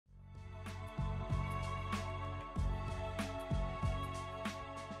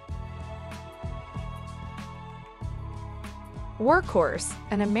Workhorse,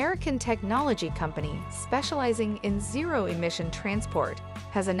 an American technology company specializing in zero-emission transport,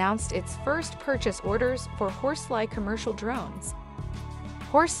 has announced its first purchase orders for HorseFly commercial drones.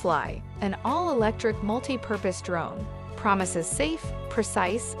 HorseFly, an all-electric multipurpose drone, promises safe,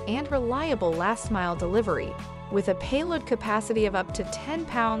 precise, and reliable last-mile delivery with a payload capacity of up to 10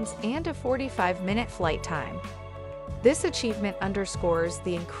 pounds and a 45-minute flight time. This achievement underscores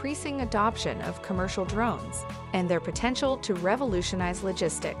the increasing adoption of commercial drones and their potential to revolutionize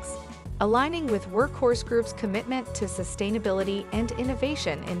logistics, aligning with Workhorse Group's commitment to sustainability and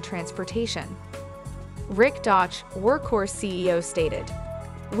innovation in transportation. Rick Dauch, Workhorse CEO, stated,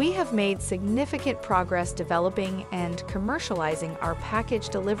 "We have made significant progress developing and commercializing our package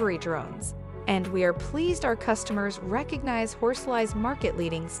delivery drones, and we are pleased our customers recognize HorseFly's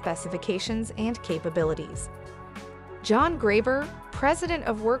market-leading specifications and capabilities." John Graber, president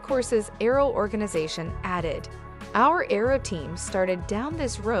of Workhorse's Aero organization, added, "Our Aero team started down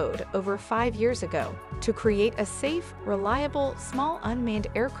this road over 5 years ago to create a safe, reliable, small unmanned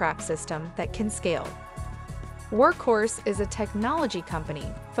aircraft system that can scale." Workhorse is a technology company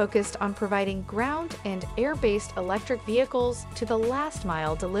focused on providing ground and air-based electric vehicles to the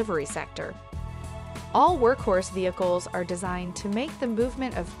last-mile delivery sector. All Workhorse vehicles are designed to make the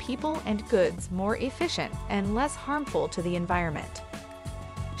movement of people and goods more efficient and less harmful to the environment.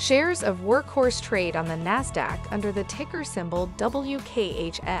 Shares of Workhorse trade on the NASDAQ under the ticker symbol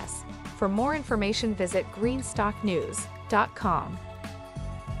WKHS. For more information, visit greenstocknews.com.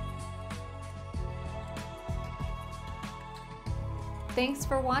 Thanks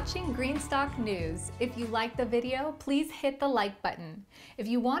for watching Greenstock News. If you liked the video, please hit the like button. If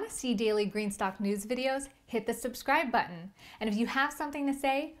you want to see daily Greenstock News videos, hit the subscribe button. And if you have something to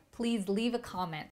say, please leave a comment.